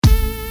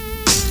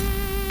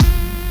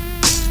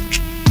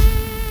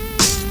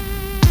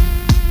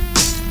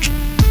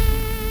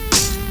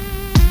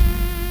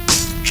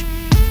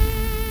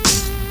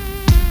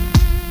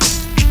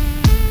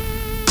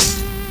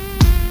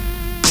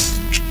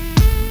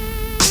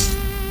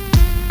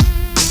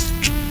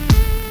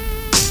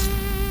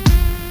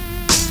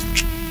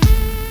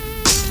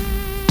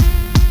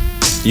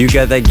You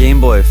got that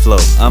Game Boy flow,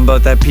 I'm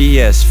about that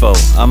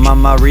PS4. I'm on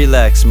my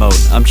relax mode,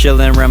 I'm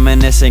chillin',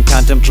 reminiscing,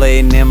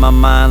 contemplating in my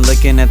mind,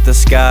 looking at the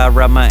sky,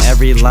 write my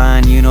every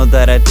line. You know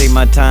that I take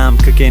my time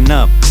cooking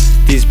up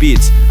these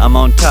beats. I'm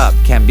on top,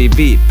 can't be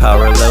beat,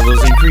 power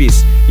levels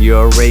increase. You're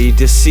already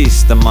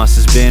deceased, the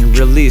monster's been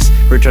released.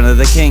 Return of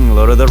the King,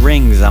 Lord of the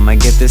Rings, I'ma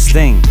get this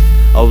thing.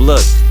 Oh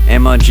look,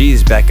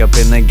 M.R.G's back up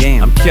in the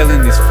game. I'm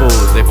killing these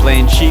fools, they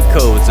playing cheat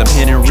codes. I'm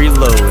hitting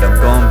reload, I'm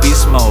going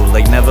beast mode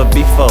like never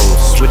before.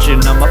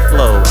 Switching on my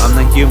flow, I'm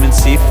the human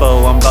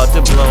CFO. I'm about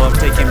to blow, I'm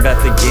taking back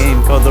the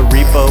game called the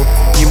repo.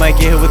 You might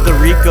get hit with the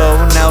Rico,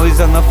 now he's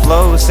on the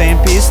flow,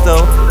 saying peace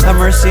though. Have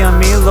mercy on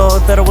me,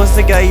 Lord, thought I was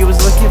the guy you was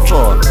looking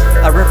for.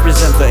 I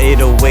represent the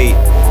 808,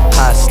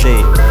 high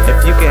state.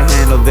 If you can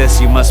handle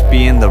this, you must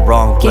be in the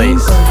wrong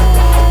place.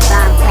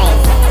 Wrong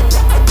place,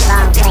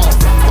 wrong place.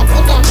 If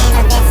you can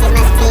handle this, you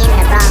must be in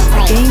the wrong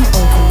place. Game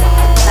over.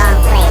 Wrong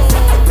place,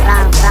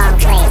 wrong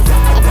place.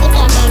 If you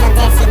can handle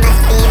this, you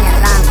must be in the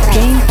wrong place.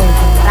 Game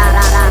over.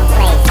 Wrong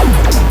place,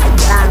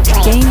 wrong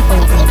place. Game over.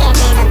 If you can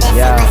handle this,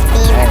 you must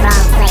be in the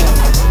wrong place.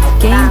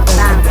 Game Wrong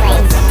over.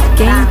 place,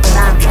 Game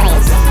wrong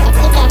place. If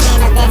you can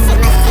handle this, you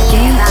must be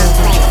in the wrong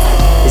place.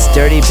 It's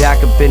dirty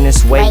back up in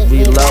this weight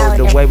reload.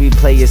 The way we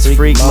play is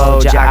freak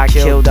mode. Yeah, I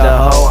killed the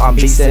hoe. I'm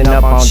beasting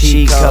up on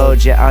cheat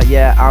code.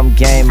 Yeah, I'm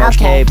game.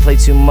 Okay, play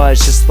too much,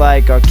 just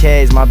like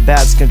arcades. My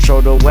bats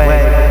control the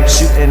way.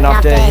 Shooting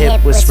off the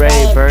hip with spray.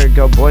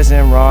 Virgo boys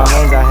and wrong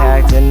names. I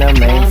hacked in the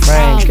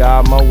mainframe.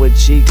 Got more with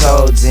cheat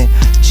codes in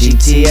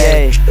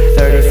GTA.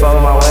 30 for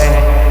my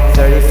way.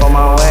 30 for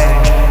my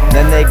way.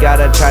 Then they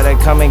gotta try to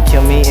come and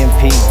kill me in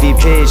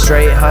PvP.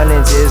 Straight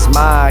hundreds is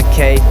my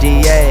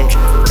KDA.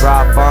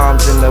 Drop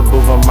bombs in the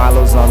booth of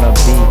Milo's on the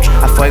beat.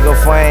 I fuego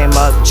flame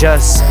up,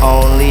 just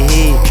only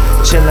heat.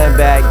 Chillin'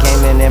 back,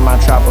 gaming in my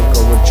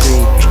tropical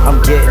retreat. I'm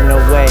getting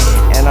away,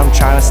 and I'm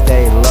trying to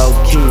stay low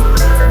key.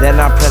 Then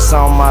I press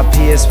on my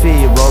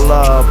PSP, roll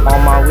up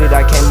on my weed.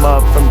 I came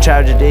up from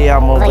tragedy,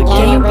 I'm over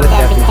gaming with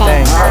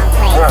everything.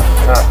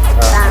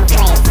 Wrong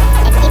place.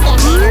 If you can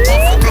handle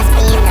this, you must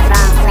be in the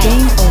wrong place.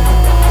 Game over.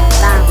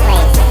 Wrong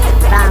place,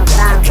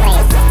 wrong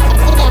place.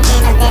 If you can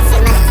handle this,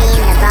 you must be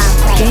in the wrong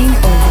place. Game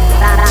over.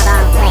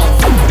 Wrong place,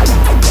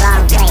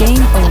 wrong place.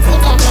 Game If over. you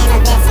can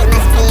handle this, you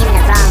must be in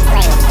the wrong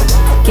place.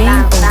 Game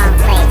Wrong over.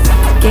 place,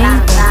 Game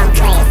wrong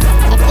place.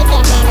 If you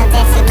can handle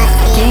this, you must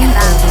be in Game the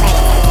wrong over.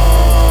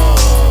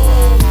 place.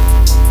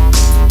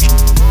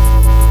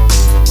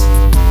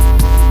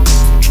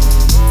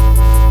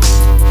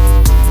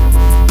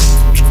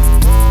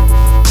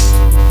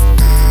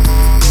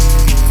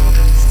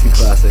 It's too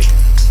classic.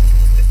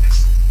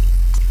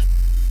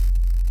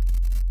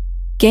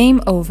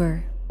 Game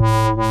over.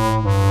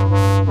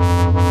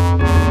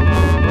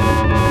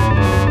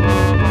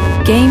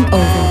 Game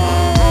over.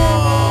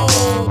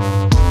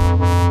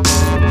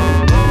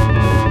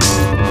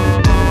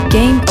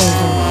 Game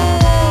over.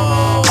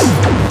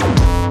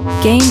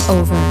 Game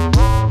over.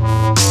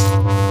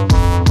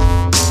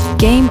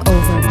 Game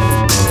over.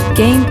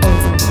 Game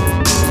over.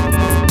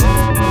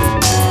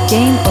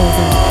 Game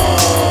over.